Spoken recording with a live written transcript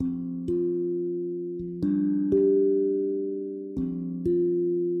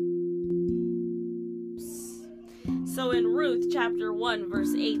So in Ruth chapter 1,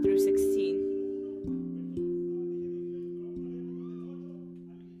 verse 8 through 16.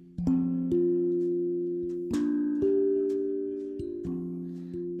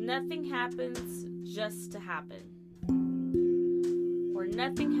 Nothing happens just to happen. Or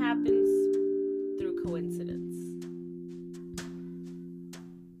nothing happens through coincidence.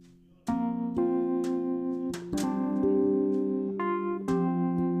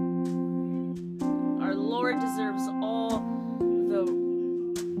 Our Lord deserves all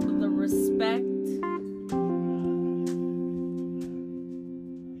the respect.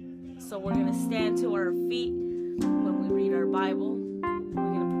 So we're going to stand to our feet when we read our Bible. We're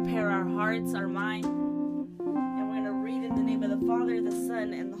going to prepare our hearts, our mind, and we're going to read in the name of the Father, the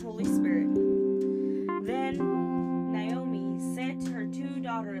Son, and the Holy Spirit. Then Naomi said to her 2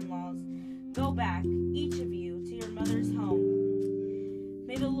 daughter-in-laws, "Go back, each of you, to your mother's home.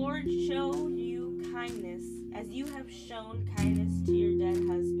 May the Lord show you kindness as you have shown kindness to your dead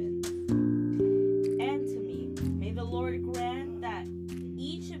husbands. And to me, may the Lord grant that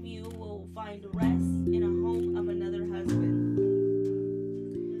each of you will find rest in a home of another husband."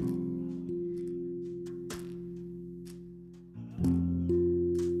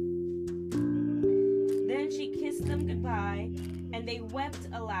 Then she kissed them goodbye, and they wept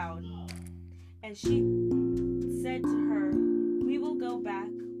aloud. And she said to her, "We will go back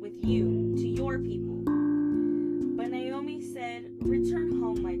with you to your people." But Naomi said, "Return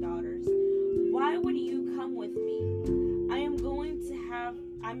home, my daughters. Why would you come with me?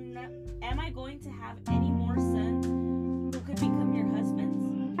 Am I going to have any more sons who could become your husbands?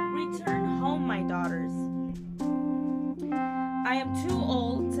 Return home, my daughters. I am too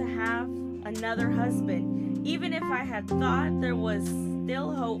old to have another husband. Even if I had thought there was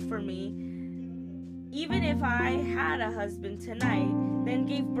still hope for me, even if I had a husband tonight, then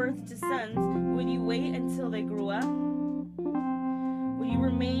gave birth to sons, would you wait until they grew up? Will you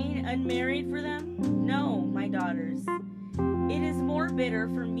remain unmarried for them? No, my daughters. It is more bitter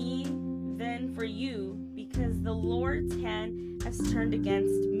for me than for you, because the Lord's hand has turned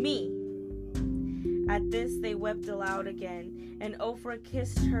against me." At this they wept aloud again, and Orpah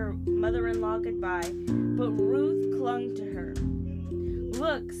kissed her mother-in-law goodbye, but Ruth clung to her.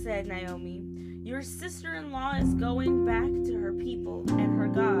 "Look," said Naomi, "your sister-in-law is going back to her people and her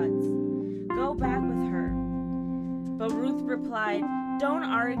gods. Go back with her." But Ruth replied, "Don't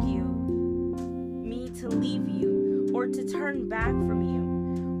argue me to leave you or to turn back from you.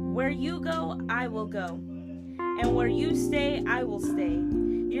 Where you go, I will go, and where you stay, I will stay.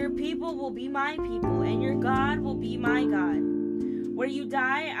 Your people will be my people, and your God will be my God. Where you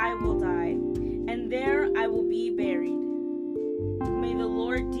die, I will die, and there I will be buried. May the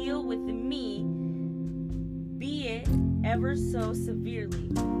Lord deal with me, be it ever so severely,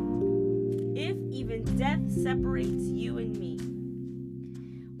 if even death separates you and me."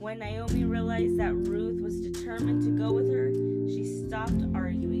 When Naomi realized that Ruth was determined to go with her, she stopped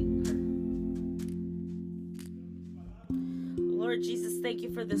arguing her. Lord Jesus, thank you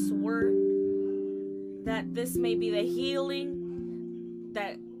for this word, that this may be the healing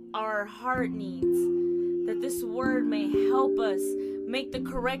that our heart needs, that this word may help us make the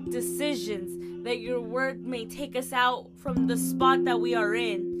correct decisions, that your word may take us out from the spot that we are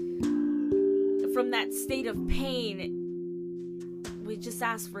in, from that state of pain. We just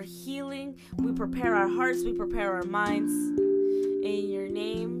ask for healing. We prepare our hearts, we prepare our minds. In your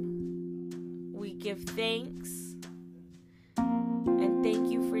name, we give thanks and thank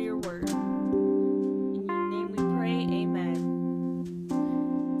you for your word. In your name we pray, amen.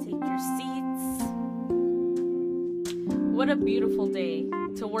 Take your seats. What a beautiful day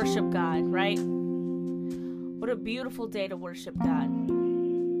to worship God, right? What a beautiful day to worship God.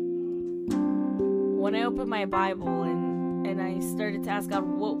 When I opened my Bible and I started to ask God,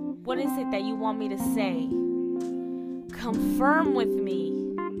 what is it that you want me to say? Confirm with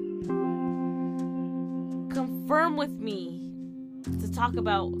me. Confirm with me to talk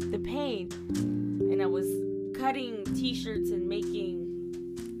about the pain. And I was cutting t-shirts and making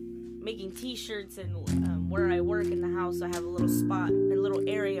t-shirts, and where I work in the house, I have a little spot, a little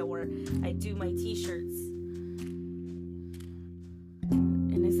area where I do my t-shirts.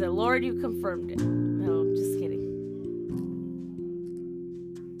 And I said, "Lord, you confirmed it." No, I'm just kidding.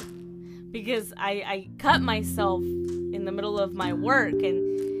 Because I cut myself in the middle of my work,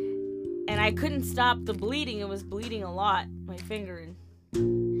 and I couldn't stop the bleeding. It was bleeding a lot, my finger.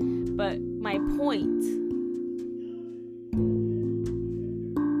 But my point,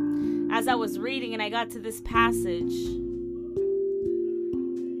 as I was reading and I got to this passage,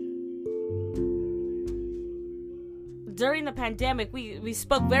 during the pandemic, we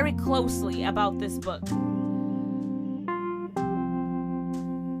spoke very closely about this book.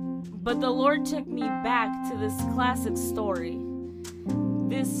 But the Lord took me back to this classic story,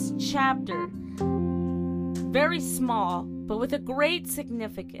 this chapter, very small, but with a great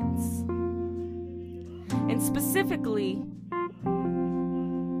significance. And specifically,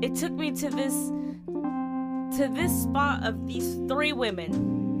 it took me to this spot of these three women.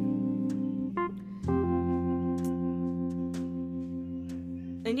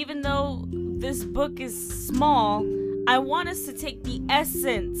 And even though this book is small, I want us to take the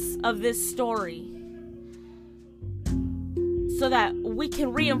essence of this story so that we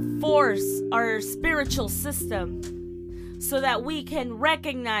can reinforce our spiritual system, so that we can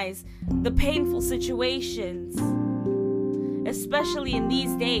recognize the painful situations, especially in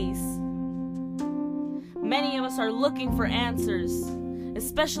these days. Many of us are looking for answers,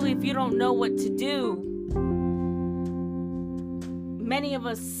 especially if you don't know what to do. Many of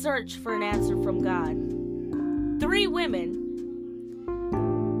us search for an answer from God. Three women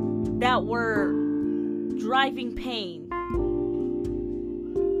that were driving pain.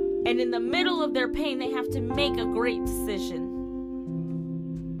 And in the middle of their pain, they have to make a great decision.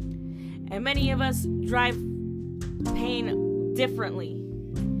 And many of us drive pain differently.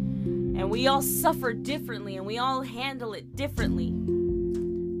 And we all suffer differently, and we all handle it differently.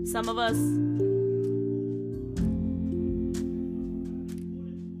 Some of us,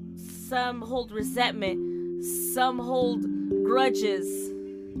 some hold resentment, some hold grudges,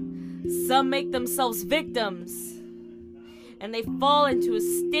 some make themselves victims, and they fall into a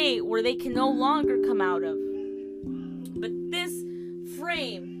state where they can no longer come out of. But this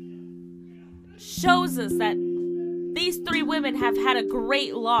frame shows us that these three women have had a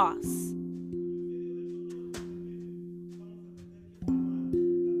great loss.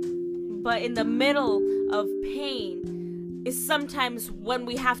 But in the middle of pain is sometimes when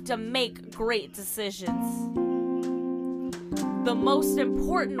we have to make great decisions. The most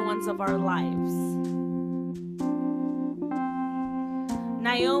important ones of our lives.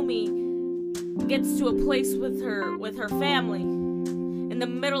 Naomi gets to a place with her family in the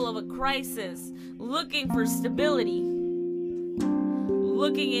middle of a crisis, looking for stability,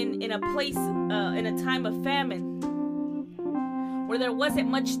 looking in a place in a time of famine where there wasn't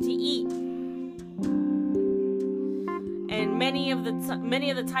much to eat, and many of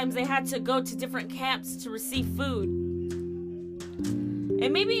the times they had to go to different camps to receive food,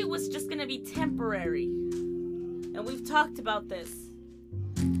 and maybe it was just going to be temporary. And we've talked about this,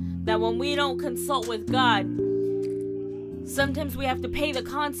 that when we don't consult with God, sometimes we have to pay the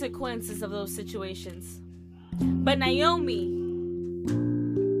consequences of those situations. But Naomi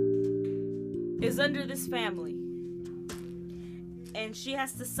is under this family, and she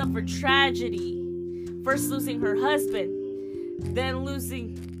has to suffer tragedy. First losing her husband, then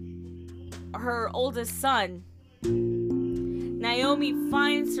losing her oldest son. Naomi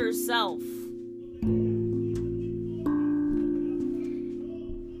finds herself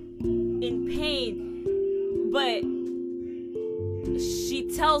in pain, but she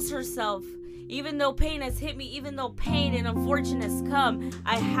tells herself, even though pain has hit me, even though pain and unfortune has come,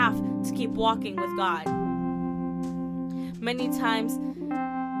 I have to keep walking with God. Many times,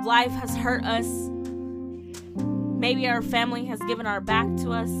 life has hurt us. Maybe our family has given our back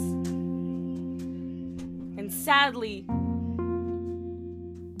to us. And sadly,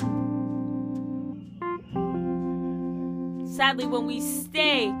 when we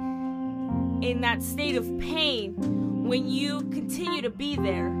stay in that state of pain, when you continue to be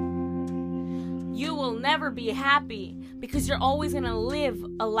there, you will never be happy because you're always going to live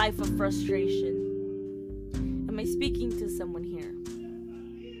a life of frustration. Am I speaking to someone here?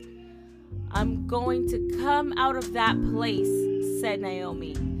 I'm going to come out of that place, said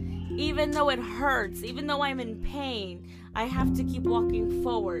Naomi. Even though it hurts, even though I'm in pain, I have to keep walking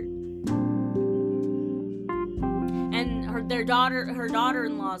forward. And her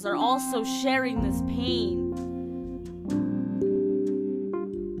daughter-in-laws are also sharing this pain.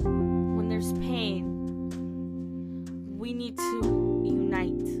 When there's pain, we need to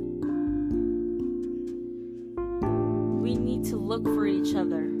unite. We need to look for each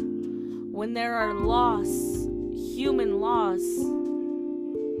other. When there are human loss,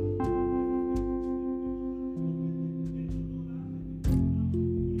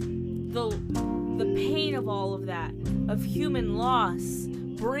 the pain of all of that, of human loss,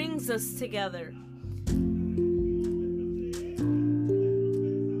 brings us together.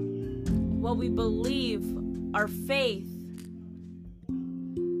 What we believe, our faith,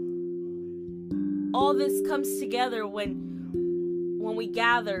 all this comes together when we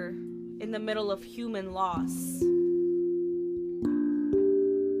gather in the middle of human loss.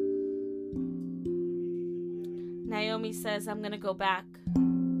 Naomi says, I'm going to go back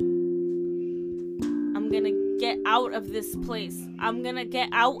going to get out of this place. I'm going to get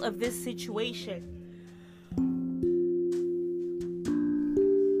out of this situation.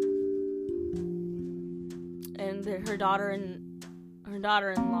 And her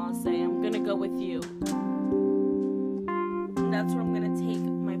daughter-in-law say, I'm going to go with you. And that's where I'm going to take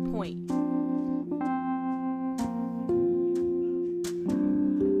my point.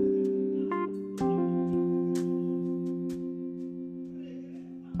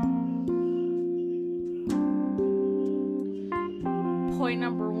 Point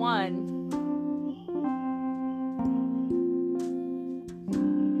number 1.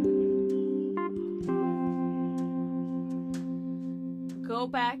 Go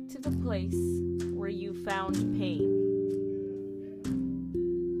back to the place where you found pain.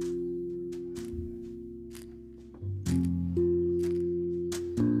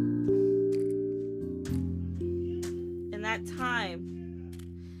 In that time,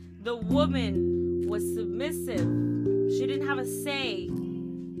 the woman was submissive. She didn't have a say.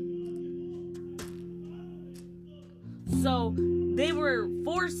 So they were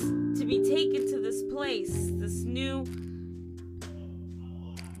forced to be taken to this place, this new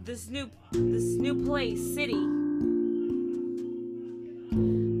place, city.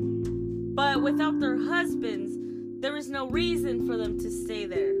 But without their husbands, there is no reason for them to stay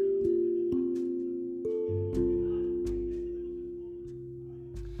there.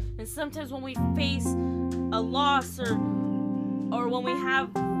 And sometimes when we face a loss or when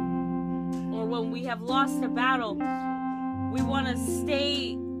we have lost a battle, we want to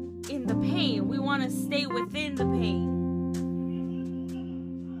stay in the pain. We want to stay within the pain.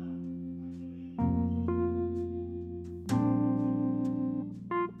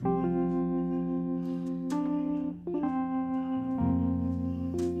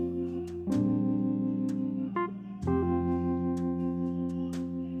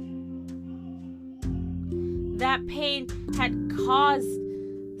 That pain had caused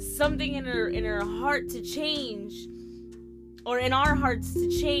something in her heart to change, or in our hearts to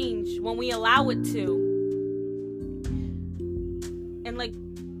change when we allow it to. And like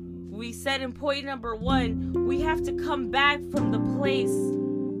we said in point number 1, we have to come back from the place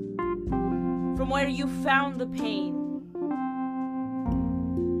from where you found the pain.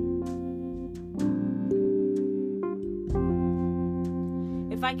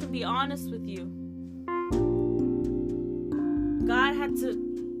 If I can be honest with you, God had to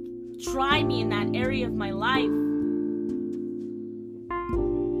try me in that area of my life.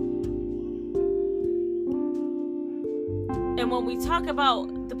 And when we talk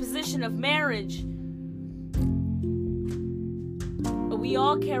about the position of marriage, we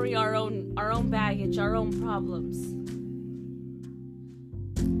all carry our own baggage, our own problems.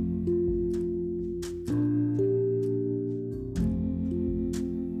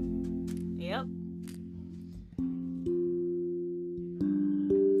 Yep.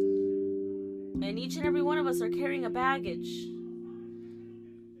 And each and every one of us are carrying a baggage.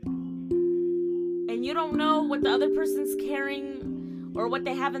 And you don't know what the other person's carrying, or what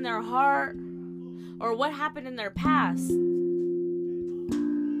they have in their heart, or what happened in their past.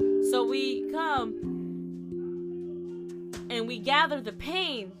 So we come and we gather the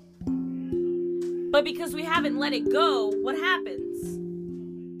pain. But because we haven't let it go, what happens?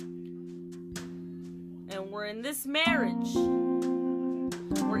 And we're in this marriage.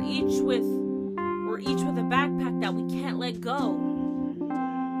 We're each with a backpack that we can't let go.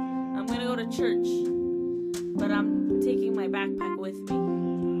 I'm gonna go to church, but I'm taking my backpack with me.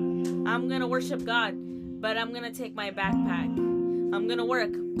 I'm gonna worship God, but I'm gonna take my backpack. I'm gonna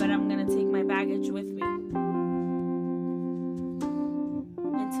work, but I'm gonna take my baggage with me.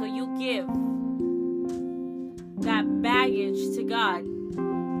 Until you give that baggage to God.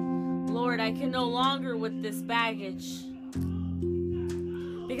 Lord, I can no longer with this baggage.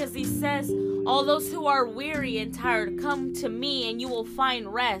 Because He says, all those who are weary and tired, come to me and you will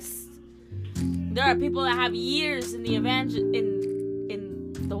find rest. There are people that have years in the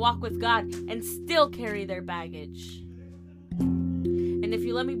in the walk with God and still carry their baggage. And if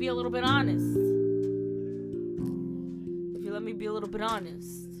you let me be a little bit honest,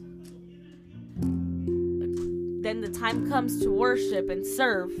 then the time comes to worship and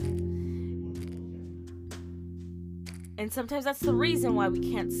serve. And sometimes that's the reason why we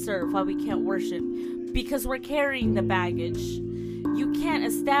can't serve, why we can't worship. Because we're carrying the baggage. You can't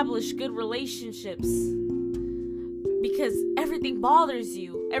establish good relationships because everything bothers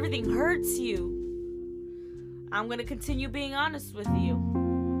you. Everything hurts you. I'm going to continue being honest with you.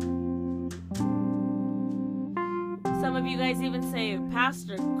 Some of you guys even say,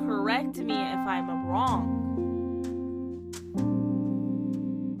 Pastor, correct me if I'm wrong.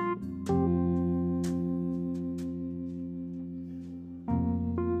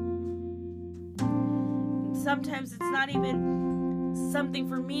 sometimes it's not even something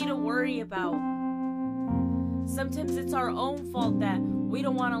for me to worry about. Sometimes it's our own fault that we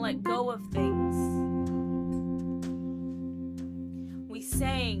don't want to let go of things. We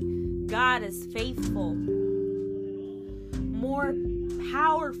sang, God is faithful, more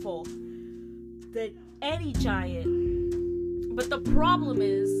powerful than any giant. But the problem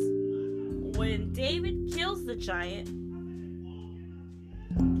is, when David kills the giant,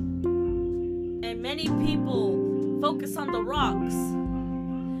 and many people focus on the rocks,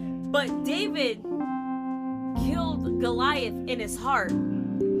 but David killed Goliath in his heart.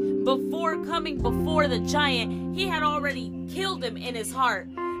 Before coming before the giant, he had already killed him in his heart,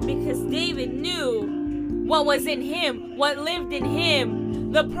 because David knew what was in him, what lived in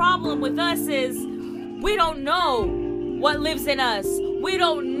him. The problem with us is we don't know what lives in us. We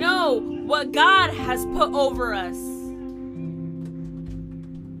don't know what God has put over us.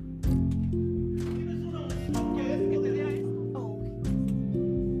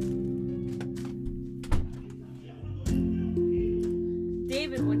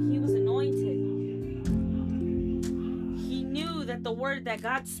 David, when he was anointed, he knew that the word that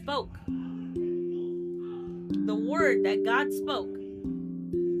God spoke,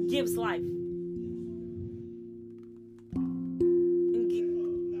 gives life.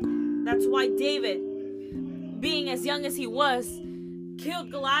 That's why David, being as young as he was, killed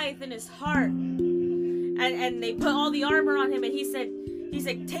Goliath in his heart. And they put all the armor on him, and he said,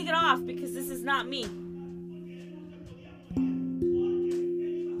 take it off, because this is not me.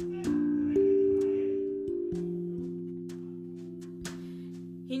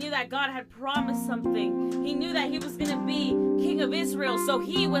 He knew that God had promised something. He knew that he was going to be king of Israel, so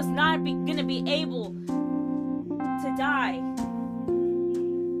he was not going to be able to die.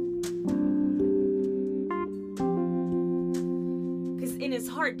 Because in his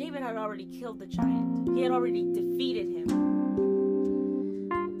heart, David had already killed the giant. He had already defeated him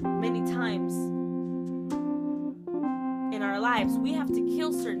many times. In our lives, we have to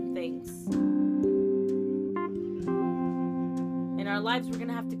kill certain things. In our lives, we're going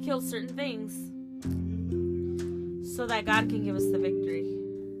to have to kill certain things so that God can give us the victory.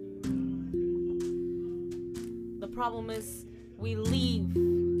 The problem is we leave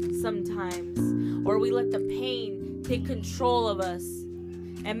sometimes, or we let the pain take control of us.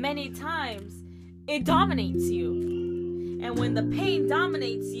 And many times, it dominates you. And when the pain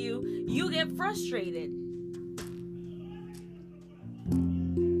dominates you, you get frustrated.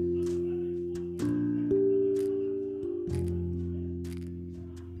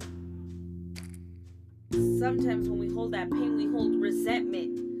 Sometimes when we hold that pain, we hold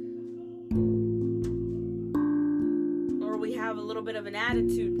resentment. Or we have a little bit of an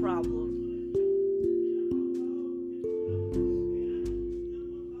attitude problem.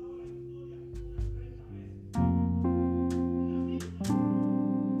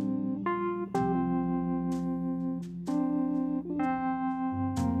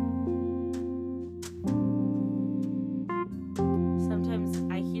 Sometimes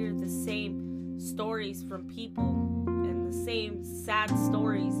I hear the same stories from people and the same sad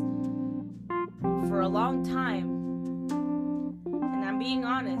stories for a long time, and I'm being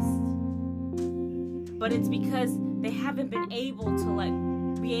honest, but it's because they haven't been able to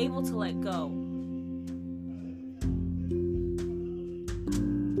let go.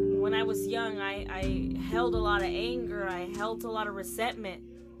 When I was young, I held a lot of anger, I held a lot of resentment,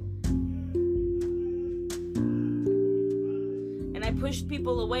 and I pushed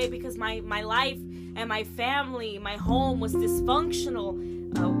people away because my life and my family, my home was dysfunctional.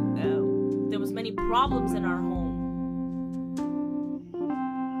 There was many problems in our home.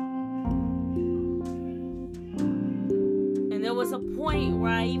 And there was a point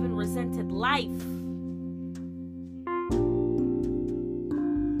where I even resented life.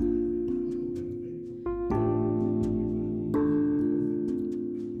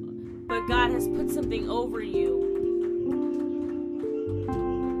 But God has put something over you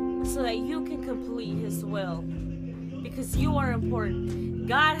so that you can complete His will, because you are important.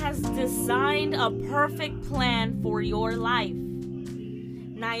 God has designed a perfect plan for your life.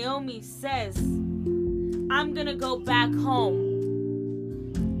 Naomi says, I'm gonna go back home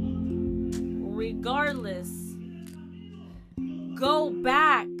regardless. Go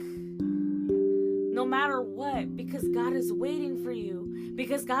back no matter what, because God is waiting for you,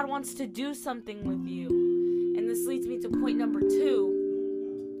 because God wants to do something with you. And this leads me to point number 2.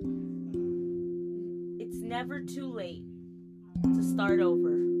 It's never too late to start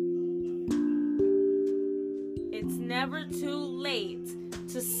over. It's never too late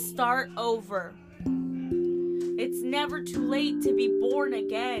to start over. It's never too late to be born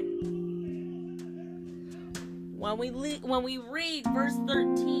again. When we read verse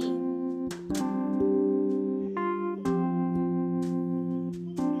 13,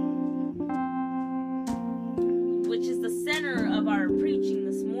 which is the center of our preaching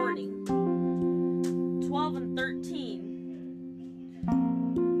this morning, 12 and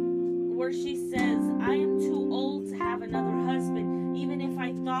 13, where she says, I am too old to have another husband, even if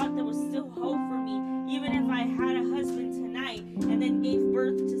I thought there was still hope for me, even if I had a husband tonight and then gave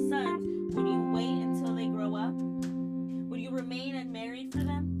birth to sons, would you wait until they grow up? Would you remain unmarried for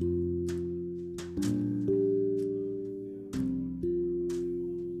them?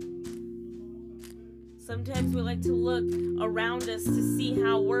 Sometimes we like to look around us to see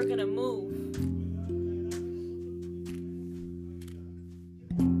how we're going to move.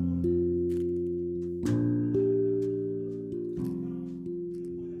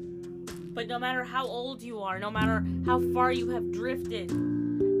 But no matter how old you are, no matter how far you have drifted,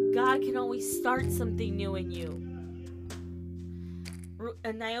 God can always start something new in you.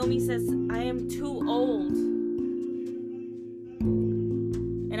 And Naomi says, I am too old.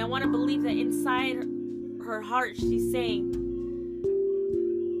 And I want to believe that inside her heart, she's saying,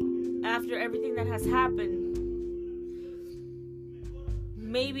 after everything that has happened,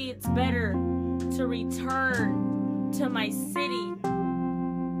 maybe it's better to return to my city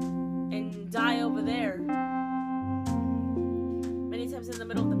and die over there. Many times in the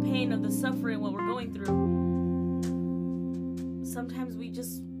middle of the pain, of the suffering, what we're going through, sometimes we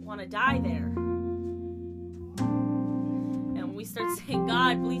just want to die there. And we start saying,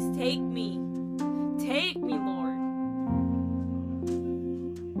 God, please take me. Take me, Lord.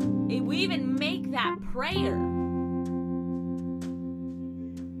 And we even make that prayer.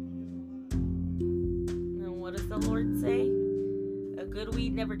 And what does the Lord say? A good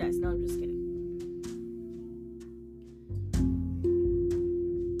weed never dies. No, I'm just kidding.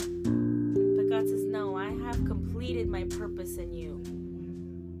 But God says, no, I have completed my purpose in you.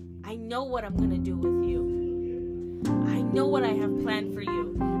 I know what I'm going to do with you. I know what I have planned for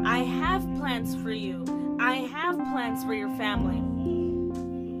you. I have plans for you. I have plans for your family.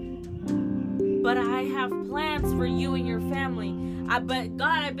 But I have plans for you and your family. But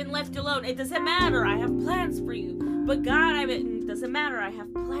God, I've been left alone. It doesn't matter. I have plans for you. But God, it doesn't matter. I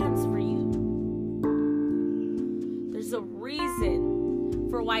have plans for you. There's a reason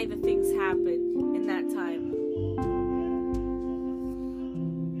for why the things happen in that time.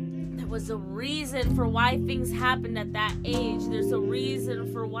 There was a reason for why things happened at that age. There's a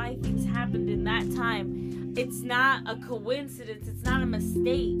reason for why things happened in that time. It's not a coincidence. It's not a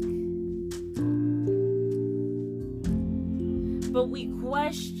mistake. But we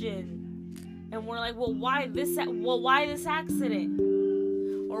question. And we're like, well, why this accident?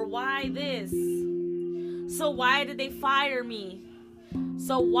 Or why this? So why did they fire me?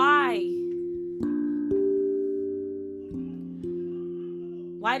 So why?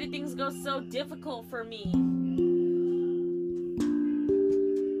 Why did things go so difficult for me?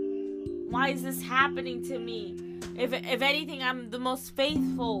 Why is this happening to me? If anything, I'm the most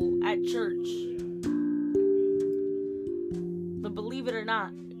faithful at church. But believe it or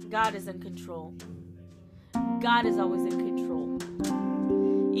not, God is in control. God is always in control.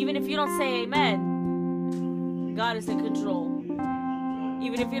 Even if you don't say amen, God is in control.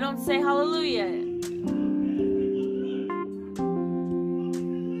 Even if you don't say hallelujah,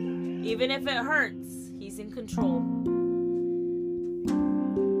 even if it hurts, He's in control.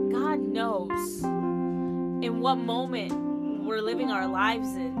 God knows in what moment we're living our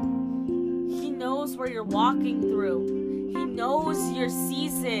lives in. He knows where you're walking through. He knows your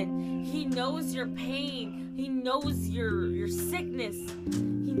season. He knows your pain. He knows your sickness.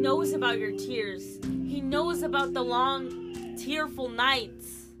 He knows about your tears. He knows about the long, tearful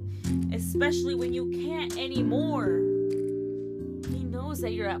nights, especially when you can't anymore. He knows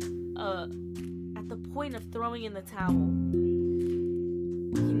that you're at the point of throwing in the towel.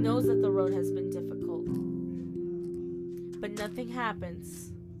 He knows that the road has been difficult. But nothing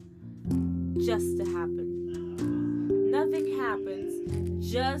happens just to happen. Nothing happens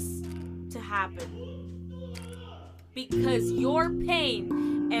just to happen. Because your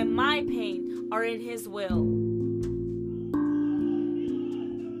pain and my pain are in His will.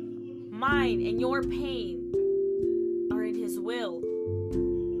 Mine and your pain are in His will.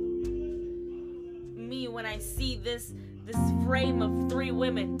 Me, when I see this frame of 3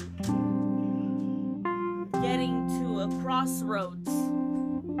 women getting to a crossroads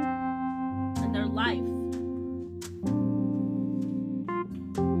in their life,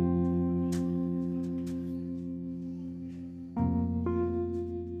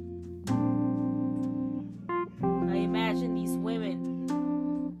 I imagine these women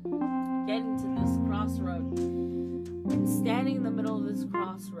getting to this crossroad,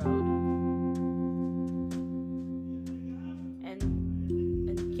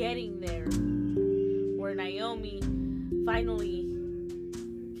 finally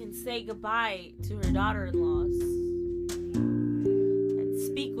can say goodbye to her daughter-in-laws and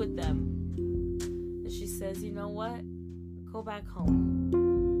speak with them. And she says, you know what? Go back home.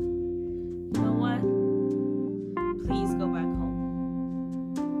 You know what? Please go back home.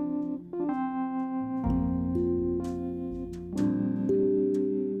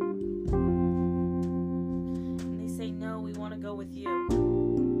 And they say, no, we want to go with you.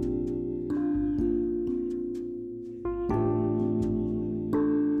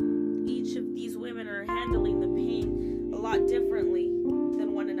 Each of these women are handling the pain a lot differently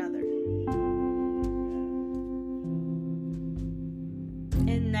than one another.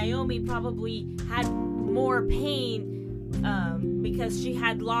 And Naomi probably had more pain because she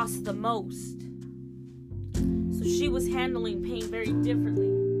had lost the most. So she was handling pain very differently.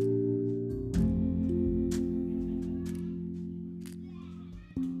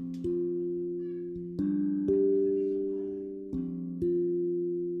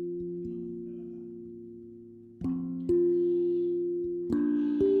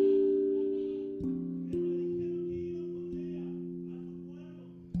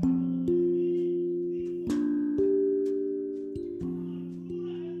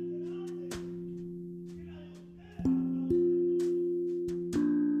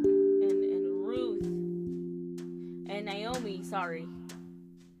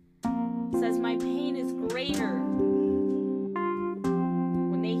 Says my pain is greater.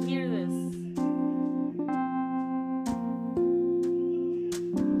 When they hear this,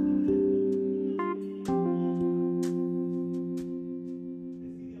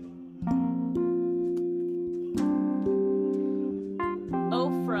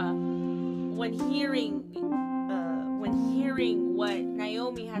 Ophrah, when hearing what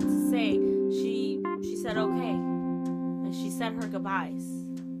Naomi had to say, she said okay. She said her goodbyes.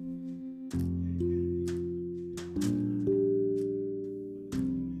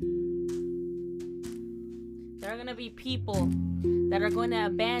 There are going to be people that are going to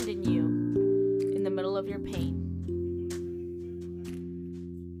abandon you in the middle of your pain.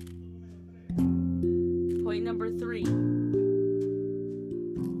 Point number 3.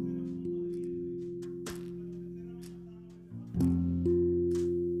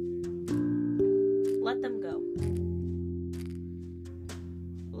 Let them go.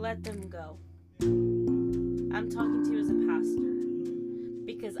 Let them go. I'm talking to you as a pastor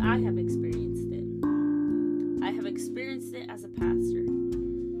because I have experienced it. I have experienced it as a pastor.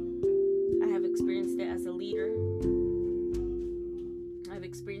 I have experienced it as a leader. I've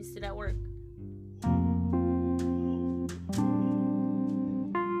experienced it at work.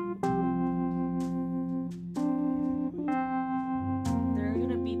 There are going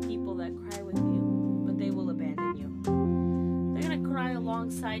to be people that cry with you, but they will abandon you. They're going to cry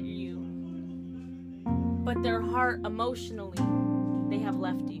alongside you, but their heart emotionally, they have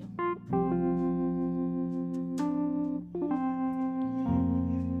left you.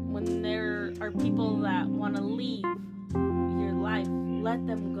 When there are people that want to leave your life, let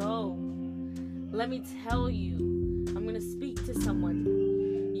them go. Let me tell you, I'm going to speak to someone.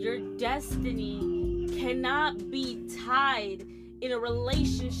 Your destiny cannot be tied in a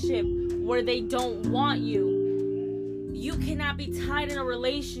relationship where they don't want you. You cannot be tied in a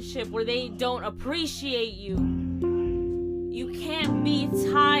relationship where they don't appreciate you. You can't be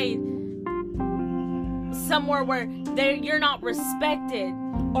tied somewhere where you're not respected,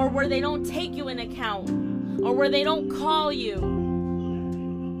 or where they don't take you in account, or where they don't call you.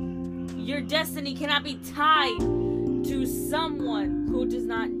 Your destiny cannot be tied to someone who does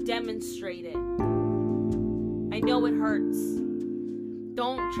not demonstrate it. I know it hurts.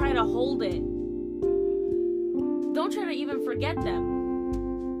 Don't try to hold it. Don't try to even forget them.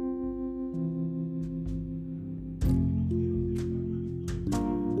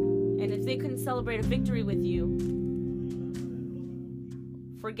 And if they couldn't celebrate a victory with you,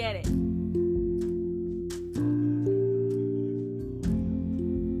 forget it.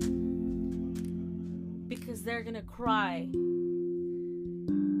 Because they're gonna cry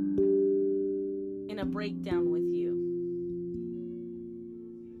in a breakdown with you.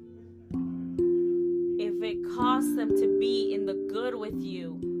 If it costs them to be in the good with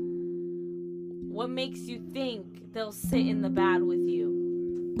you, what makes you think they'll sit in the bad with you?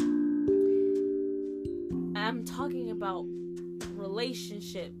 I'm talking about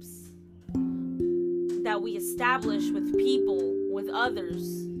relationships that we establish with people, with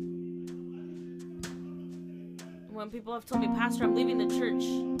others. When people have told me, Pastor, I'm leaving the church,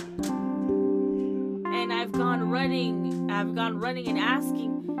 and I've gone running and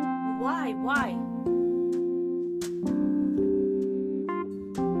asking, why?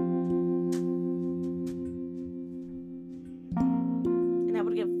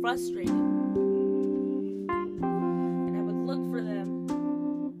 would get frustrated. And I would look for them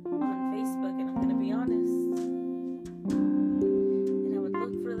on Facebook, and I'm going to be honest. And I would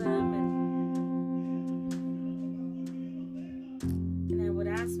look for them, and I would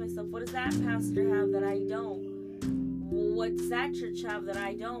ask myself, what does that pastor have that I don't? What's that church have that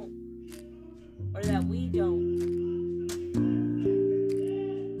I don't? Or that we don't?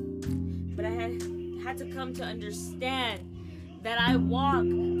 But I had to come to understand that I walk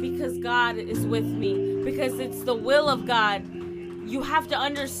because God is with me, because it's the will of God. You have to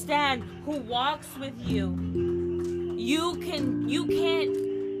understand who walks with you. You can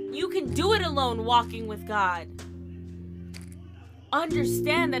do it alone, walking with God.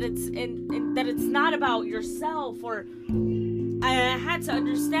 Understand that it's not about yourself, or I had to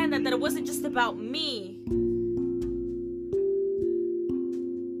understand that it wasn't just about me.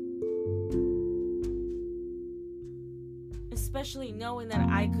 Especially knowing that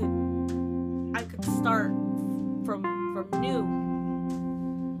I could start from new.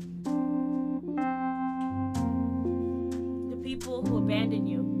 The people who abandon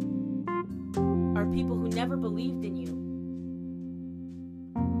you are people who never believed in you.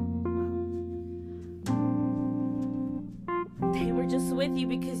 They were just with you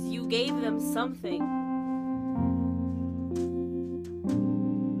because you gave them something.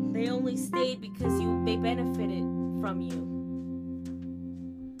 They only stayed because they benefited from you.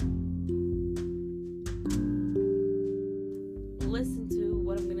 Listen to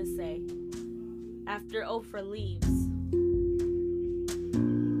what I'm gonna say. After Oprah leaves,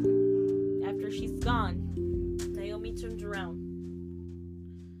 after she's gone, Naomi turns around.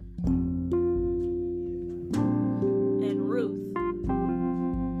 And Ruth.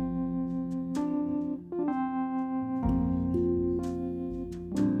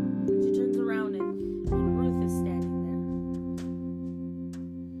 She turns around and Ruth is standing there.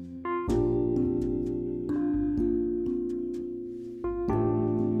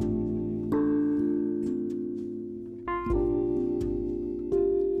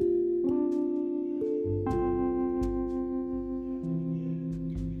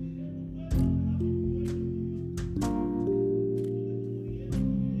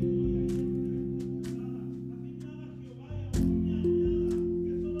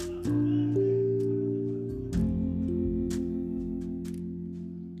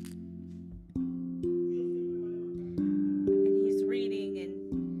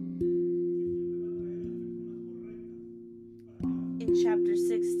 Chapter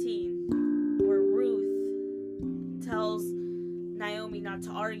 16, where Ruth tells Naomi not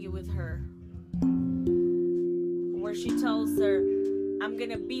to argue with her, where she tells her, I'm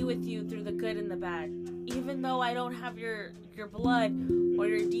gonna be with you through the good and the bad, even though I don't have your blood or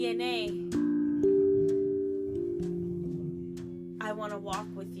your DNA. I want to walk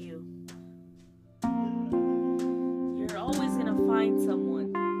with you. You're always gonna find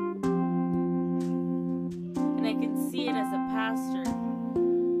someone. And I can see it as a pastor.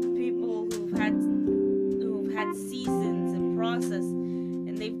 People who've had seasons and process,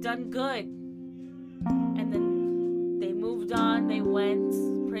 and they've done good. And then they moved on, they went,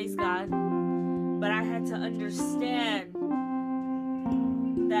 praise God. But I had to understand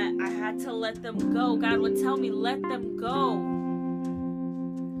that I had to let them go. God would tell me, let them go.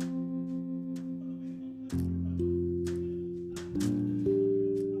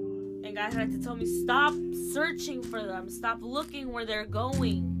 And God had to tell me, stop searching for them. Stop looking where they're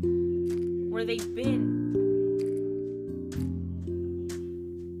going, where they've been.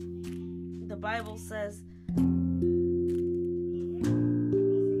 The Bible says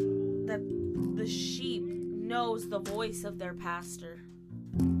that the sheep knows the voice of their pastor.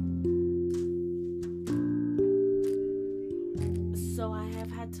 So I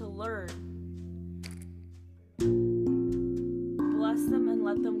have had to learn. Bless them and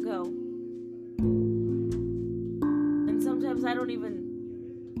let them go. And sometimes I don't even...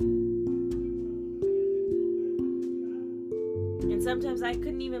 And sometimes I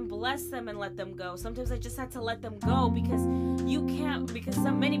couldn't even bless them and let them go. Sometimes I just had to let them go because you can't... Because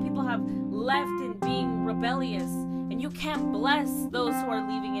many people have left in being rebellious. And you can't bless those who are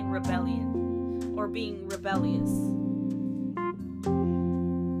leaving in rebellion or being rebellious.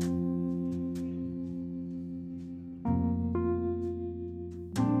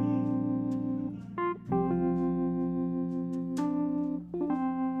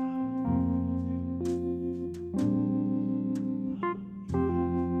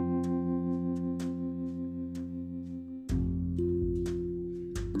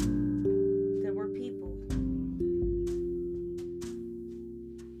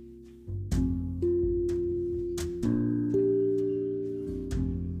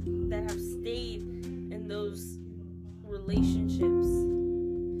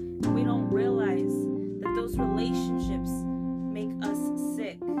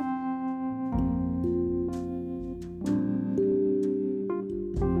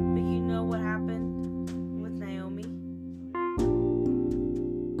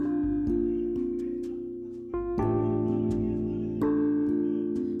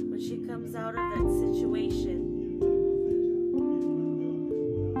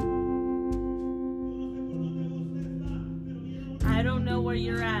 where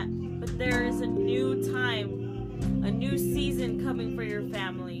you're at, but there is a new time, a new season coming for your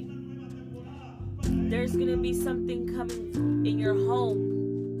family. There's going to be something coming in your home.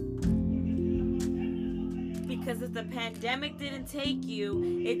 Because if the pandemic didn't take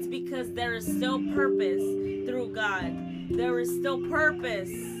you, it's because there is still purpose through God. There is still purpose.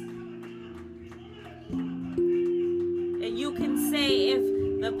 And you can say,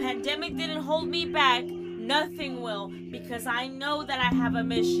 if the pandemic didn't hold me back, nothing will. Because I know that I have a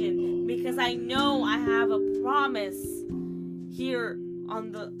mission. Because I know I have a promise here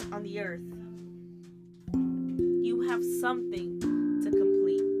on the earth. You have something to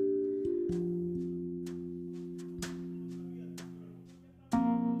complete.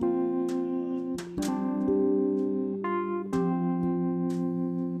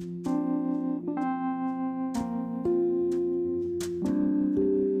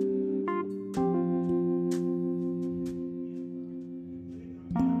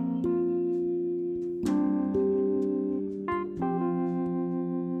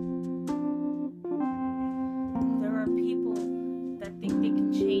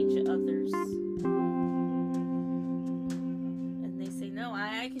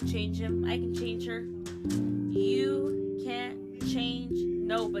 Change him. I can change her. You can't change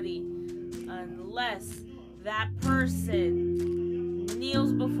nobody unless that person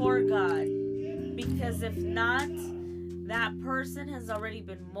kneels before God. Because if not, that person has already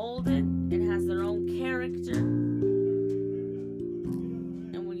been molded and has their own character.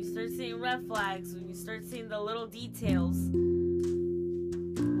 And when you start seeing red flags, when you start seeing the little details,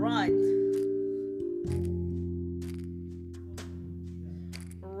 run.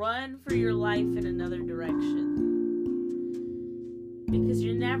 Run for your life in another direction. Because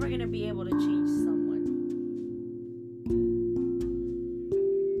you're never going to be able to change someone.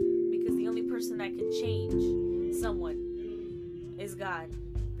 Because the only person that can change someone is God.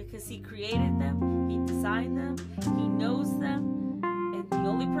 Because He created them, He designed them, He knows them, and the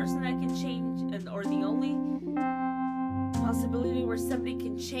only person that can change, or the only possibility where somebody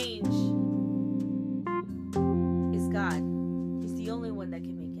can change is God. He's the only one that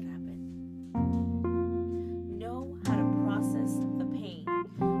can make it happen. Know how to process the pain.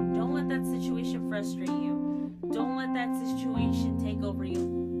 Don't let that situation frustrate you. Don't let that situation take over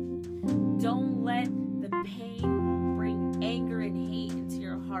you. Don't let the pain bring anger and hate into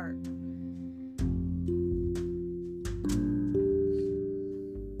your heart.